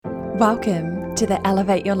Welcome to the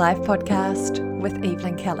Elevate Your Life podcast with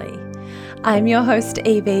Evelyn Kelly. I'm your host,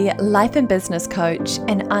 Evie, life and business coach,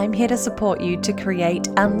 and I'm here to support you to create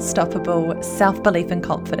unstoppable self-belief and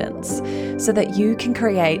confidence so that you can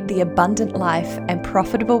create the abundant life and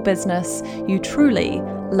profitable business you truly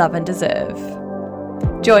love and deserve.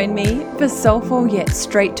 Join me for soulful yet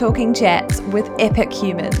straight-talking chats with epic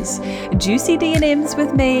humans, juicy D&Ms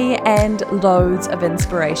with me, and loads of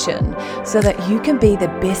inspiration so that you can be the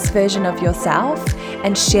best version of yourself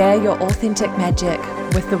and share your authentic magic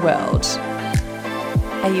with the world.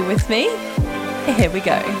 Are you with me? Here we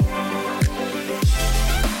go.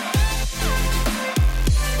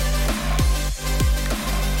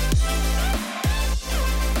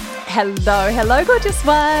 Hello, gorgeous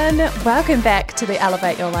one. Welcome back to the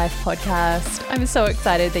Elevate Your Life podcast. I'm so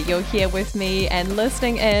excited that you're here with me and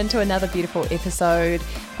listening in to another beautiful episode.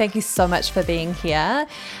 Thank you so much for being here.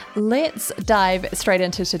 Let's dive straight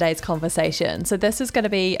into today's conversation. So this is going to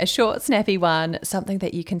be a short, snappy one, something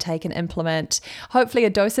that you can take and implement, hopefully a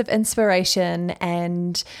dose of inspiration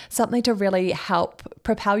and something to really help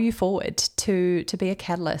propel you forward, to be a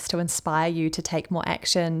catalyst, to inspire you to take more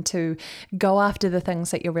action, to go after the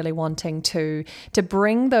things that you're really wanting to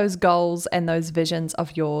bring those goals and those visions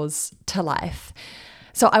of yours to life.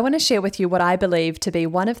 So I want to share with you what I believe to be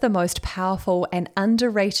one of the most powerful and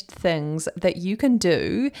underrated things that you can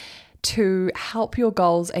do to help your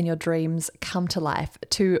goals and your dreams come to life,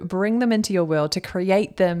 to bring them into your world, to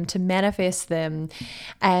create them, to manifest them.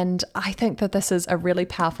 And I think that this is a really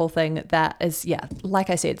powerful thing that is, like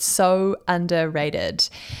I said, so underrated.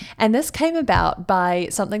 And this came about by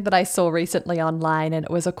something that I saw recently online, and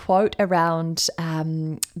it was a quote around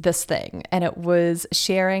this thing. And it was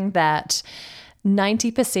sharing that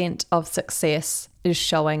 90% of success is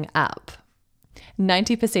showing up.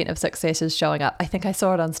 90% of success is showing up. I think I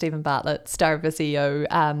saw it on Stephen Bartlett, Star of a CEO,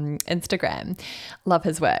 Instagram. Love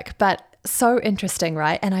his work, but so interesting,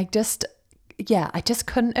 right? And I just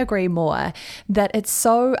couldn't agree more that it's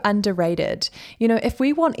so underrated. You know, if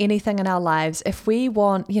we want anything in our lives, if we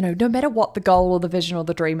want, no matter what the goal or the vision or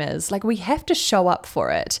the dream is, like we have to show up for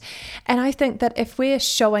it. And I think that if we're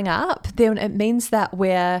showing up, then it means that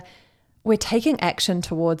we're taking action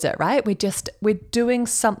towards it, right? We're doing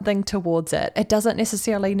something towards it. It doesn't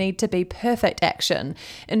necessarily need to be perfect action.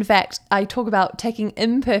 In fact, I talk about taking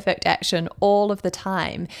imperfect action all of the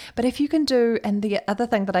time. But if you can do, and the other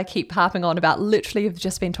thing that I keep harping on about, literally have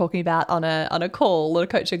just been talking about on a call, or a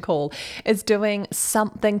coaching call, is doing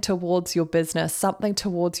something towards your business, something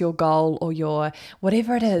towards your goal or your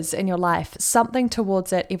whatever it is in your life, something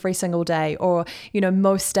towards it every single day, or,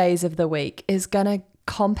 most days of the week is going to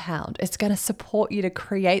compound. It's going to support you to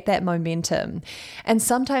create that momentum. And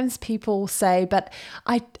sometimes people say, but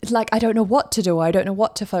I don't know what to do. I don't know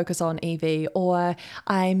what to focus on, Evie, or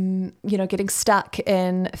I'm, getting stuck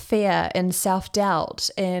in fear, in self-doubt,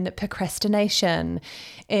 in procrastination,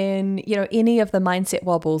 in, any of the mindset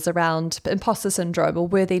wobbles around imposter syndrome or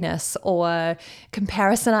worthiness or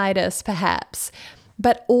comparisonitis, perhaps.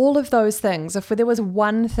 But all of those things, if there was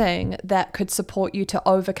one thing that could support you to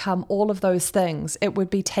overcome all of those things, it would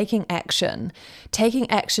be taking action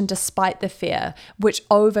despite the fear, which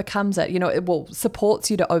overcomes it. It supports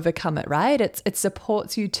you to overcome it, right? It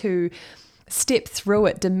supports you to step through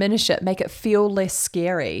it, diminish it, make it feel less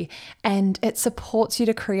scary, and it supports you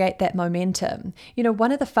to create that momentum.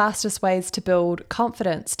 One of the fastest ways to build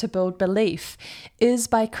confidence, to build belief, is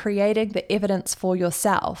by creating the evidence for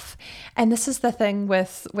yourself. And this is the thing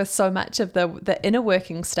with so much of the inner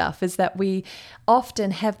working stuff, is that we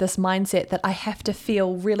often have this mindset that I have to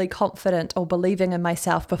feel really confident or believing in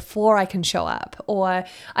myself before I can show up, or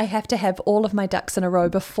I have to have all of my ducks in a row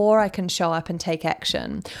before I can show up and take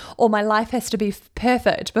action, or my life has to be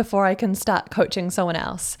perfect before I can start coaching someone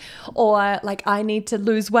else, or like I need to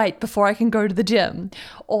lose weight before I can go to the gym,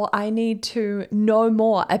 or I need to know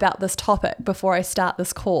more about this topic before I start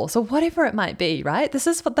this course, or whatever it might be, right? This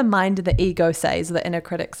is what the mind and the ego says, or the inner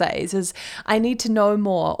critic says, is I need to know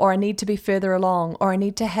more, or I need to be further along, or I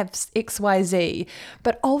need to have XYZ.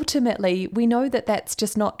 But ultimately, we know that that's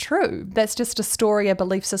just not true. That's just a story, a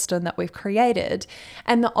belief system that we've created.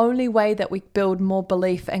 And the only way that we build more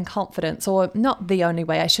belief and confidence, or not the only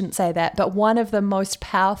way, I shouldn't say that, but one of the most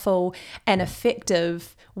powerful and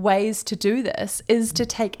effective ways to do this is to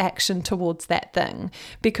take action towards that thing,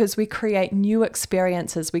 because we create new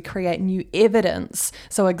experiences, we create new evidence.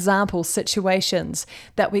 So examples, situations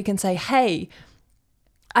that we can say, hey,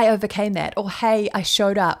 I overcame that, or hey, I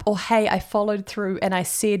showed up, or hey, I followed through and I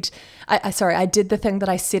said, I did the thing that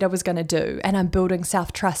I said I was going to do, and I'm building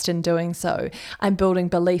self-trust in doing so. I'm building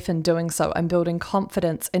belief in doing so. I'm building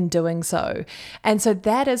confidence in doing so. And so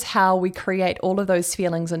that is how we create all of those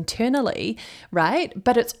feelings internally, right?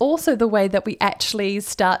 But it's also the way that we actually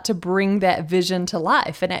start to bring that vision to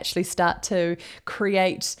life and actually start to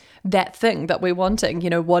create that thing that we're wanting,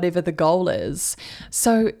 whatever the goal is.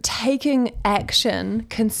 So taking action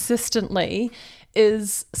consistently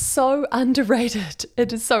is so underrated.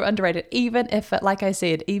 It is so underrated. Even if it, like I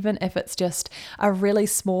said, even if it's just a really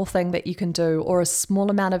small thing that you can do or a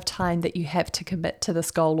small amount of time that you have to commit to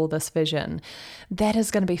this goal or this vision, that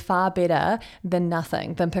is going to be far better than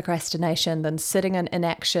nothing, than procrastination, than sitting in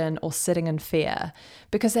inaction or sitting in fear,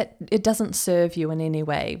 because it doesn't serve you in any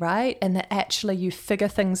way, right? And that actually you figure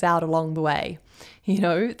things out along the way.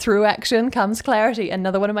 Through action comes clarity.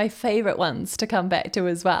 Another one of my favorite ones to come back to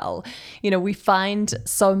as well. We find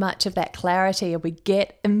so much of that clarity and we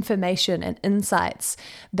get information and insights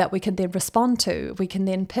that we can then respond to. We can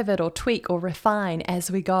then pivot or tweak or refine as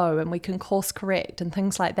we go, and we can course correct and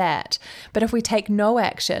things like that. But if we take no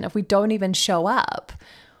action, if we don't even show up,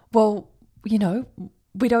 well, we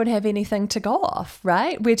don't have anything to go off,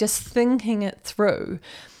 right? We're just thinking it through.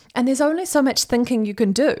 And there's only so much thinking you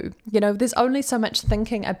can do. There's only so much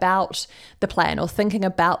thinking about the plan or thinking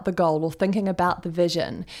about the goal or thinking about the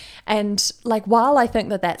vision. And while I think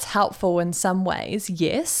that that's helpful in some ways,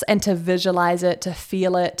 yes, and to visualize it, to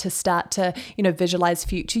feel it, to start to, visualize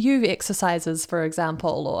future you exercises, for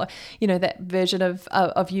example, or, that version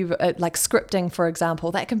of you like scripting, for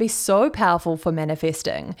example, that can be so powerful for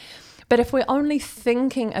manifesting. But if we're only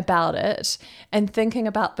thinking about it and thinking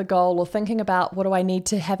about the goal or thinking about what do I need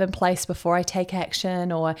to have in place before I take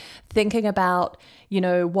action, or thinking about,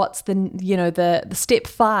 what's the step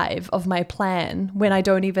 5 of my plan when I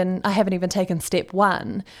haven't even taken step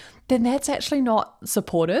 1, then that's actually not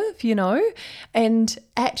supportive, And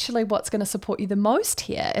actually what's going to support you the most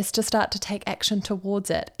here is to start to take action towards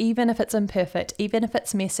it, even if it's imperfect, even if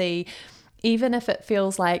it's messy, even if it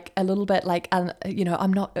feels like a little bit like, I'm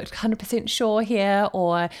not 100% sure here,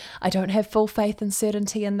 or I don't have full faith and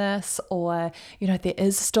certainty in this, or, there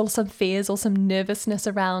is still some fears or some nervousness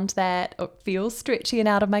around that, or it feels stretchy and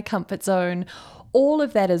out of my comfort zone. All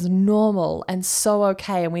of that is normal and so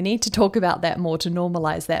okay. And we need to talk about that more, to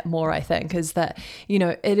normalize that more, I think, is that,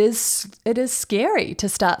 it is scary to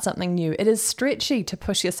start something new. It is stretchy to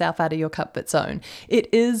push yourself out of your comfort zone.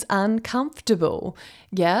 It is uncomfortable.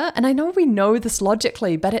 Yeah. And I know we know this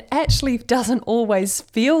logically, but it actually doesn't always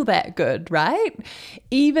feel that good, right?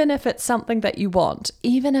 Even if it's something that you want,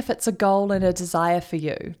 even if it's a goal and a desire for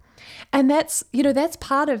you. And that's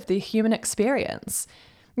part of the human experience.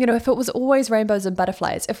 If it was always rainbows and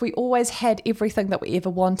butterflies, if we always had everything that we ever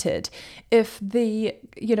wanted, if the,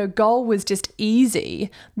 goal was just easy,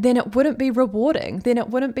 then it wouldn't be rewarding, then it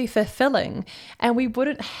wouldn't be fulfilling, and we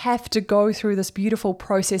wouldn't have to go through this beautiful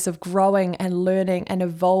process of growing and learning and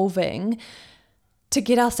evolving to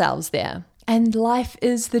get ourselves there. And life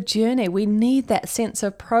is the journey. We need that sense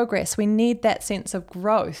of progress. We need that sense of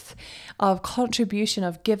growth, of contribution,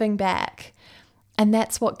 of giving back. And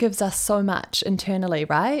that's what gives us so much internally,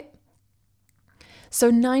 right?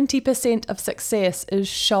 So 90% of success is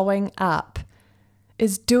showing up,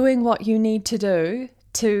 is doing what you need to do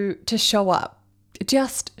to show up,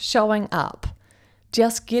 just showing up,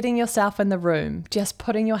 just getting yourself in the room, just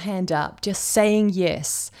putting your hand up, just saying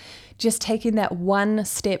yes, just taking that one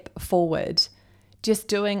step forward, just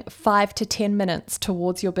doing 5 to 10 minutes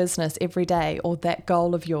towards your business every day, or that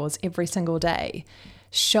goal of yours every single day.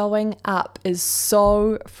 Showing up is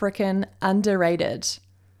so freaking underrated.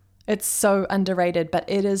 It's so underrated, but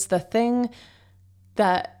it is the thing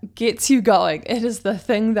that gets you going. It is the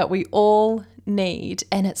thing that we all need,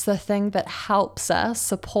 and it's the thing that helps us,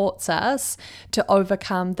 supports us to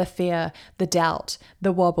overcome the fear, the doubt,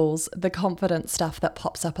 the wobbles, the confidence stuff that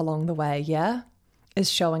pops up along the way, yeah?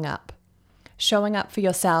 Is showing up. Showing up for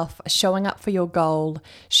yourself, showing up for your goal,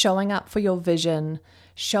 showing up for your vision,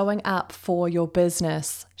 showing up for your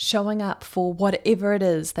business, showing up for whatever it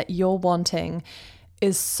is that you're wanting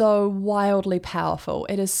is so wildly powerful.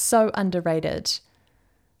 It is so underrated.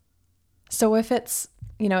 So if it's,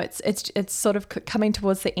 it's sort of coming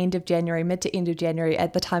towards the end of January, mid to end of January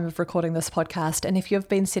at the time of recording this podcast. And if you've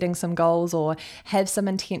been setting some goals or have some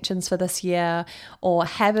intentions for this year, or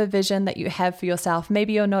have a vision that you have for yourself,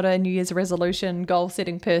 maybe you're not a New Year's resolution goal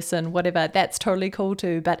setting person, whatever, that's totally cool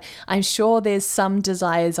too. But I'm sure there's some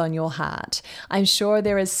desires on your heart. I'm sure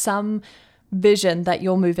there is some vision that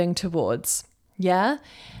you're moving towards. Yeah.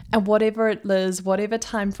 And whatever it is, whatever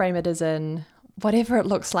time frame it is in, whatever it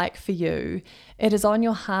looks like for you, it is on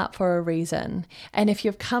your heart for a reason. And if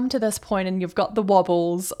you've come to this point and you've got the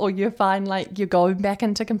wobbles, or you find like you're going back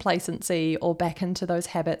into complacency or back into those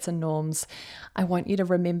habits and norms, I want you to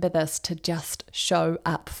remember this, to just show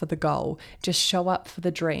up for the goal. Just show up for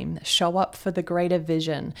the dream. Show up for the greater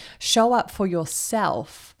vision. Show up for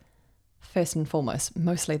yourself. First and foremost,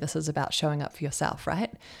 mostly this is about showing up for yourself,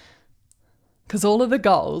 right? Because all of the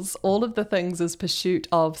goals, all of the things is pursuit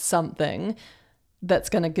of something that's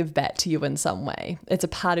going to give back to you in some way. It's a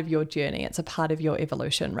part of your journey. It's a part of your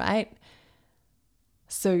evolution, right?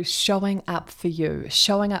 So showing up for you,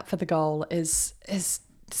 showing up for the goal is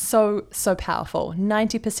so powerful.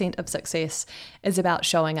 90% of success is about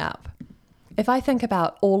showing up. If I think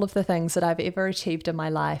about all of the things that I've ever achieved in my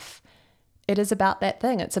life, it is about that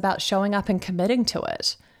thing. It's about showing up and committing to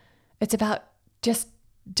it. It's about just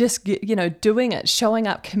doing it, showing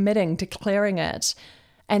up, committing, declaring it,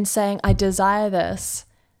 and saying, I desire this,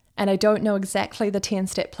 and I don't know exactly the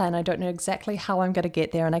 10-step plan. I don't know exactly how I'm going to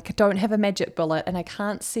get there, and I don't have a magic bullet, and I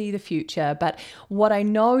can't see the future. But what I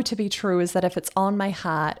know to be true is that if it's on my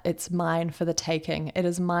heart, it's mine for the taking. It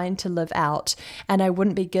is mine to live out, and I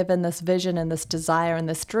wouldn't be given this vision and this desire and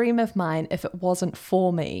this dream of mine if it wasn't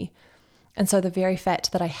for me. And so the very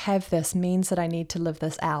fact that I have this means that I need to live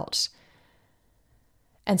this out.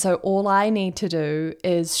 And so all I need to do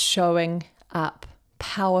is showing up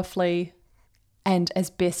powerfully and as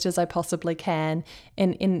best as I possibly can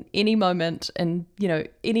in any moment and,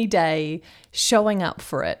 any day, showing up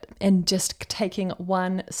for it and just taking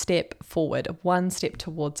one step forward, one step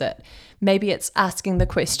towards it. Maybe it's asking the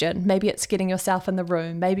question. Maybe it's getting yourself in the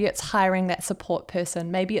room. Maybe it's hiring that support person.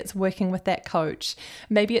 Maybe it's working with that coach.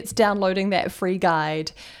 Maybe it's downloading that free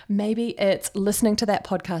guide. Maybe it's listening to that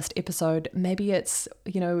podcast episode. Maybe it's,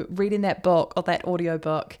 reading that book or that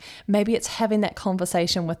audiobook. Maybe it's having that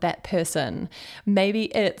conversation with that person. Maybe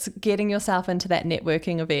it's getting yourself into that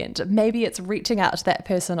networking event. Maybe it's reaching out to that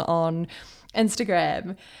person on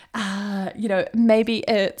Instagram. Maybe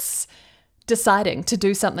it's deciding to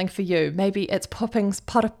do something for you. Maybe it's popping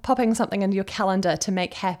something into your calendar to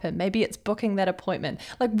make happen. Maybe it's booking that appointment.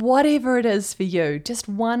 Like whatever it is for you, just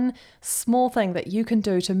one small thing that you can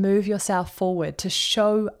do to move yourself forward, to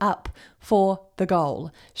show up for the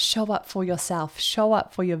goal, show up for yourself, show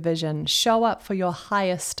up for your vision, show up for your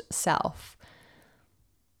highest self.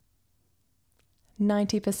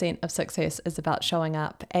 90% of success is about showing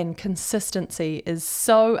up, and consistency is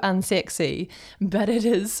so unsexy, but it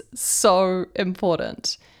is so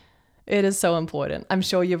important. It is so important. I'm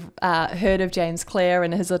sure you've heard of James Clear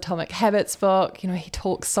and his Atomic Habits book. He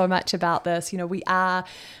talks so much about this. We are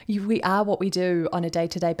what we do on a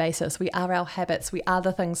day-to-day basis. We are our habits. We are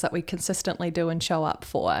the things that we consistently do and show up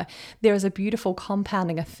for. There is a beautiful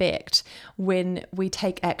compounding effect when we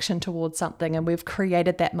take action towards something and we've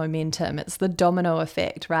created that momentum. It's the domino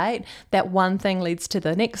effect, right? That one thing leads to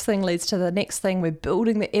the next thing, leads to the next thing. We're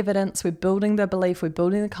building the evidence, we're building the belief, we're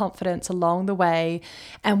building the confidence along the way,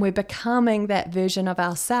 and we're becoming that version of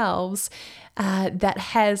ourselves that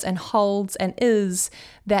has and holds and is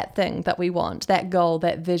that thing that we want, that goal,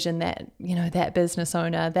 that vision, that business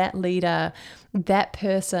owner, that leader, that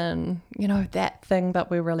person, that thing that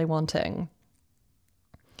we're really wanting.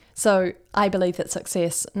 So I believe that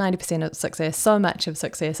success, 90% of success, so much of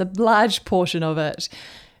success, a large portion of it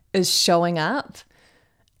is showing up,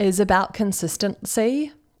 is about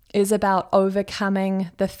consistency, is about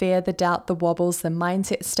overcoming the fear, the doubt, the wobbles, the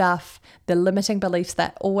mindset stuff, the limiting beliefs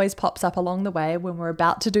that always pops up along the way when we're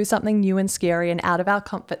about to do something new and scary and out of our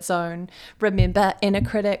comfort zone. Remember, inner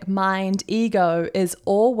critic, mind, ego is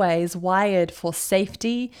always wired for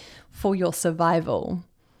safety, for your survival.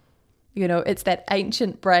 It's that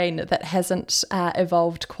ancient brain that hasn't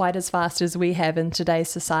evolved quite as fast as we have in today's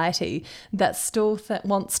society that still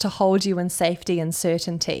wants to hold you in safety and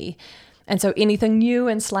certainty. And so anything new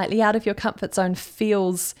and slightly out of your comfort zone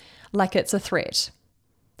feels like it's a threat.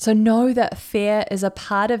 So know that fear is a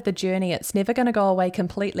part of the journey. It's never going to go away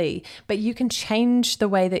completely, but you can change the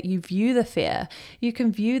way that you view the fear. You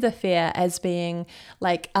can view the fear as being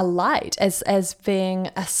like a light, as being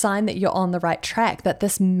a sign that you're on the right track, that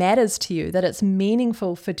this matters to you, that it's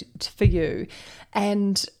meaningful for you.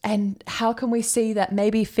 And how can we see that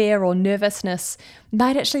maybe fear or nervousness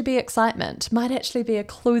might actually be excitement, might actually be a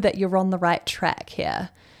clue that you're on the right track here.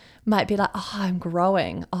 Might be like, I'm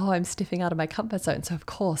growing. I'm stepping out of my comfort zone. So of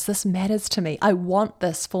course, this matters to me. I want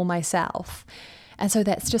this for myself. And so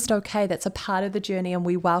that's just okay. That's a part of the journey, and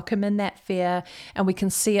we welcome in that fear, and we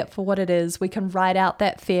can see it for what it is. We can write out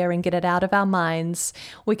that fear and get it out of our minds.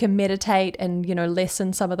 We can meditate and,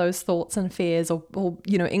 lessen some of those thoughts and fears, or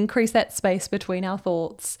increase that space between our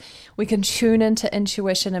thoughts. We can tune into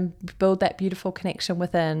intuition and build that beautiful connection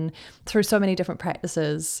within through so many different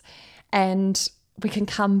practices. And we can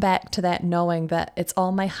come back to that knowing that it's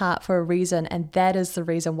on my heart for a reason, and that is the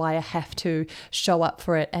reason why I have to show up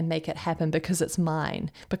for it and make it happen, because it's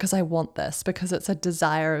mine, because I want this, because it's a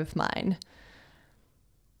desire of mine.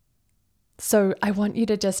 So I want you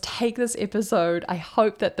to just take this episode. I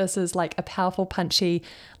hope that this is like a powerful, punchy,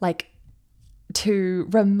 to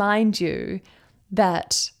remind you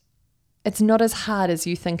that it's not as hard as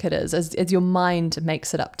you think it is, as your mind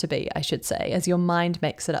makes it up to be, I should say, as your mind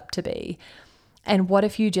makes it up to be. And what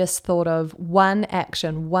if you just thought of one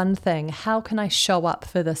action, one thing? How can I show up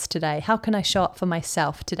for this today? How can I show up for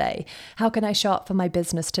myself today? How can I show up for my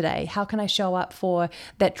business today? How can I show up for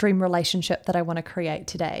that dream relationship that I want to create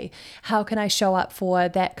today? How can I show up for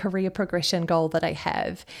that career progression goal that I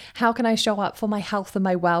have? How can I show up for my health and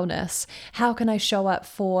my wellness? How can I show up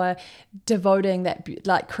for devoting that,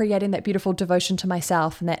 creating that beautiful devotion to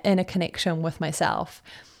myself and that inner connection with myself?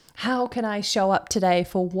 How can I show up today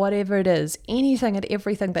for whatever it is, anything and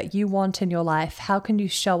everything that you want in your life? How can you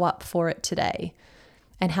show up for it today?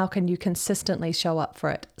 And how can you consistently show up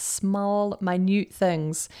for it? Small, minute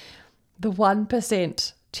things, the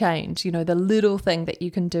 1% change, the little thing that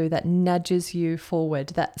you can do that nudges you forward,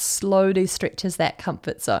 that slowly stretches that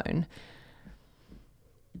comfort zone.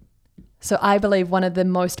 So I believe one of the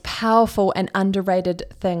most powerful and underrated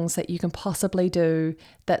things that you can possibly do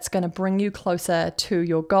that's going to bring you closer to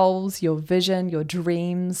your goals, your vision, your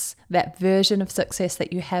dreams, that version of success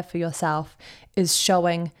that you have for yourself, is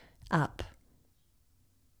showing up.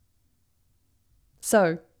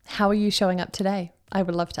 So how are you showing up today? I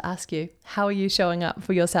would love to ask you, how are you showing up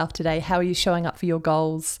for yourself today? How are you showing up for your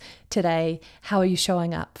goals today? How are you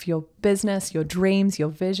showing up for your business, your dreams, your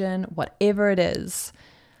vision, whatever it is?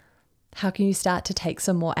 How can you start to take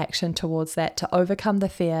some more action towards that, to overcome the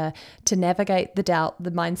fear, to navigate the doubt,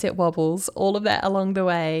 the mindset wobbles, all of that along the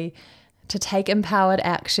way, to take empowered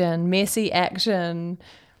action, messy action,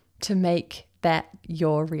 to make that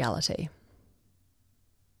your reality?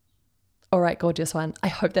 All right, gorgeous one. I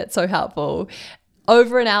hope that's so helpful.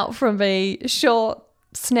 Over and out from me, short,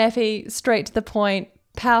 snappy, straight to the point,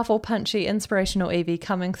 powerful, punchy, inspirational Evie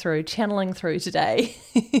coming through, channeling through today.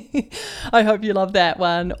 I hope you love that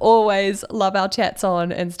one. Always love our chats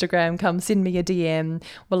on Instagram. Come send me a DM.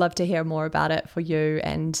 We'll love to hear more about it for you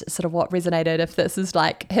and sort of what resonated. If this is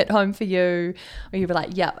hit home for you, or you were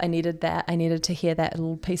like, yep, I needed that. I needed to hear that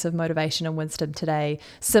little piece of motivation and wisdom today.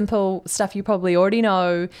 Simple stuff you probably already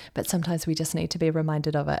know, but sometimes we just need to be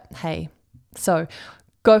reminded of it. Hey, so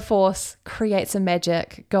go forth, create some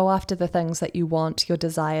magic, go after the things that you want, your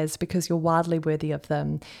desires, because you're wildly worthy of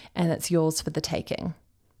them, and it's yours for the taking.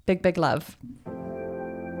 Big, big love.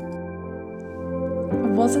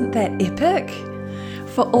 Wasn't that epic?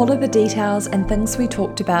 For all of the details and things we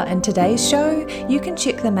talked about in today's show, you can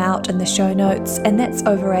check them out in the show notes, and that's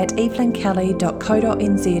over at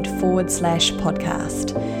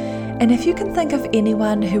evelynkelly.co.nz/podcast. And if you can think of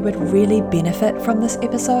anyone who would really benefit from this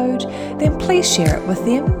episode, then please share it with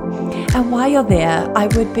them. And while you're there, I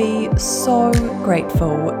would be so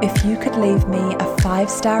grateful if you could leave me a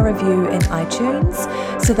 5-star review in iTunes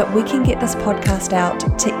so that we can get this podcast out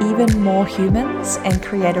to even more humans and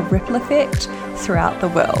create a ripple effect throughout the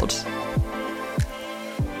world.